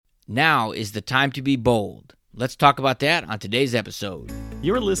Now is the time to be bold. Let's talk about that on today's episode.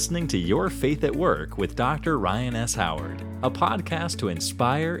 You're listening to Your Faith at Work with Dr. Ryan S. Howard, a podcast to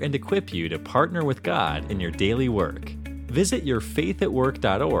inspire and equip you to partner with God in your daily work. Visit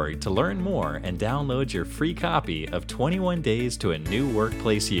yourfaithatwork.org to learn more and download your free copy of 21 Days to a New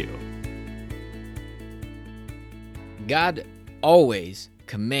Workplace You. God always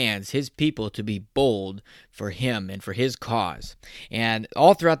commands his people to be bold for him and for his cause. And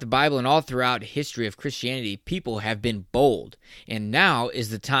all throughout the Bible and all throughout history of Christianity, people have been bold. And now is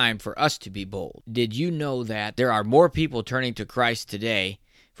the time for us to be bold. Did you know that there are more people turning to Christ today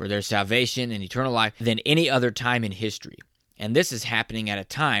for their salvation and eternal life than any other time in history? And this is happening at a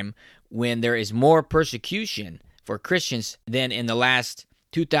time when there is more persecution for Christians than in the last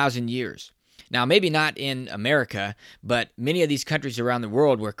 2,000 years. Now, maybe not in America, but many of these countries around the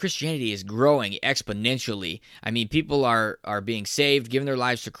world where Christianity is growing exponentially. I mean, people are being saved, giving their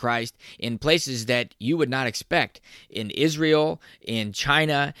lives to Christ in places that you would not expect. In Israel, in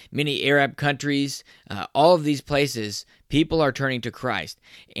China, many Arab countries, all of these places, people are turning to Christ.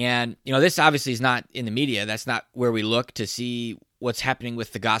 And, this obviously is not in the media. That's not where we look to see what's happening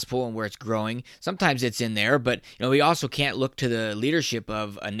with the gospel and where it's growing. Sometimes it's in there, but, we also can't look to the leadership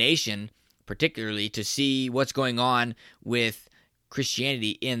of a nation particularly to see what's going on with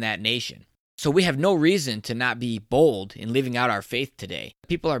Christianity in that nation. So we have no reason to not be bold in living out our faith today.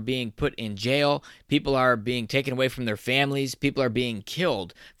 People are being put in jail. People are being taken away from their families. People are being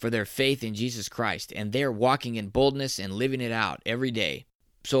killed for their faith in Jesus Christ. And they're walking in boldness and living it out every day.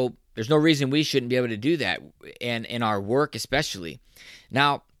 So there's no reason we shouldn't be able to do that, and in our work especially.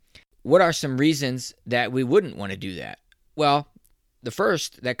 Now, what are some reasons that we wouldn't want to do that? Well, the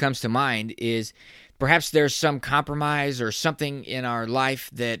first that comes to mind is perhaps there's some compromise or something in our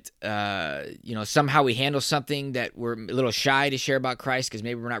life that, somehow we handle something that we're a little shy to share about Christ because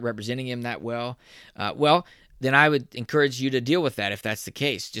maybe we're not representing him that well. Then I would encourage you to deal with that if that's the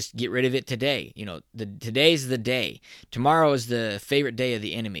case. Just get rid of it today. Today's the day. Tomorrow is the favorite day of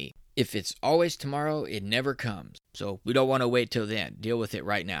the enemy. If it's always tomorrow, it never comes. So we don't want to wait till then. Deal with it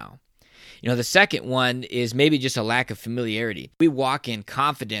right now. The second one is maybe just a lack of familiarity. We walk in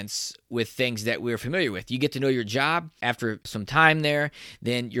confidence with things that we're familiar with. You get to know your job after some time there,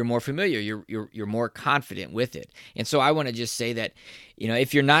 then you're more familiar. You're more confident with it. And so I want to just say that,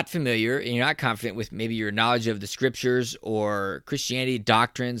 if you're not familiar and you're not confident with maybe your knowledge of the scriptures or Christianity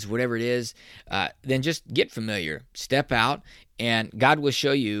doctrines, whatever it is, then just get familiar. Step out, and God will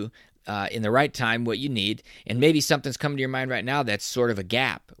show you in the right time what you need, and maybe something's coming to your mind right now that's sort of a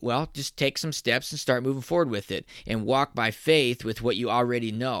gap. Well, just take some steps and start moving forward with it and walk by faith with what you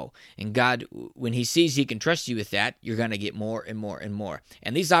already know. And God, when he sees he can trust you with that, you're going to get more and more and more.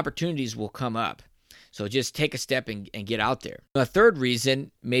 And these opportunities will come up. So just take a step and get out there. A third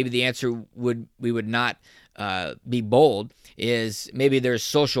reason, maybe the answer we would not be bold, is maybe there's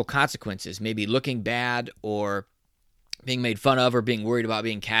social consequences, maybe looking bad or being made fun of or being worried about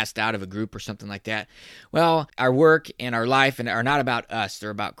being cast out of a group or something like that. Well, our work and our life are not about us. They're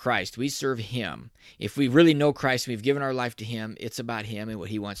about Christ. We serve him. If we really know Christ and we've given our life to him, it's about him and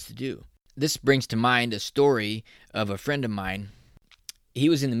what he wants to do. This brings to mind a story of a friend of mine. He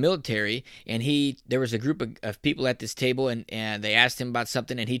was in the military, and there was a group of people at this table, and they asked him about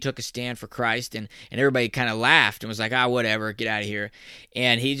something, and he took a stand for Christ, and everybody kind of laughed and was like, whatever, get out of here.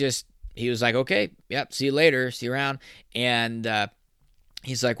 And he was like, okay, yep, see you later, see you around. And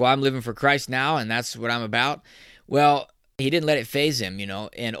he's like, well, I'm living for Christ now, and that's what I'm about. Well, he didn't let it faze him,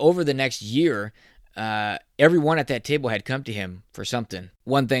 and over the next year, everyone at that table had come to him for something,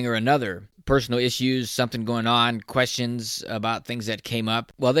 one thing or another, personal issues, something going on, questions about things that came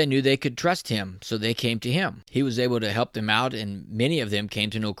up. Well, they knew they could trust him, so they came to him. He was able to help them out, and many of them came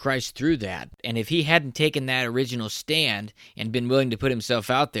to know Christ through that. And if he hadn't taken that original stand and been willing to put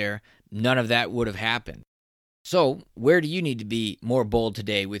himself out there, none of that would have happened. So, where do you need to be more bold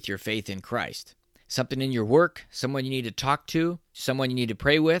today with your faith in Christ? Something in your work, someone you need to talk to, someone you need to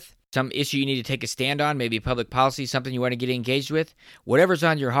pray with, some issue you need to take a stand on, maybe public policy, something you want to get engaged with. Whatever's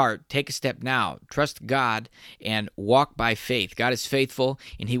on your heart, take a step now. Trust God and walk by faith. God is faithful,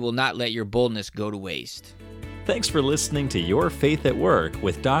 and he will not let your boldness go to waste. Thanks for listening to Your Faith at Work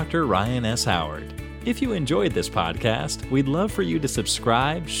with Dr. Ryan S. Howard. If you enjoyed this podcast, we'd love for you to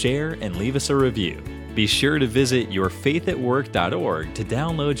subscribe, share, and leave us a review. Be sure to visit yourfaithatwork.org to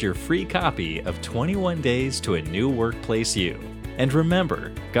download your free copy of 21 Days to a New Workplace You. And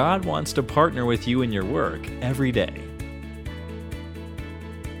remember, God wants to partner with you in your work every day.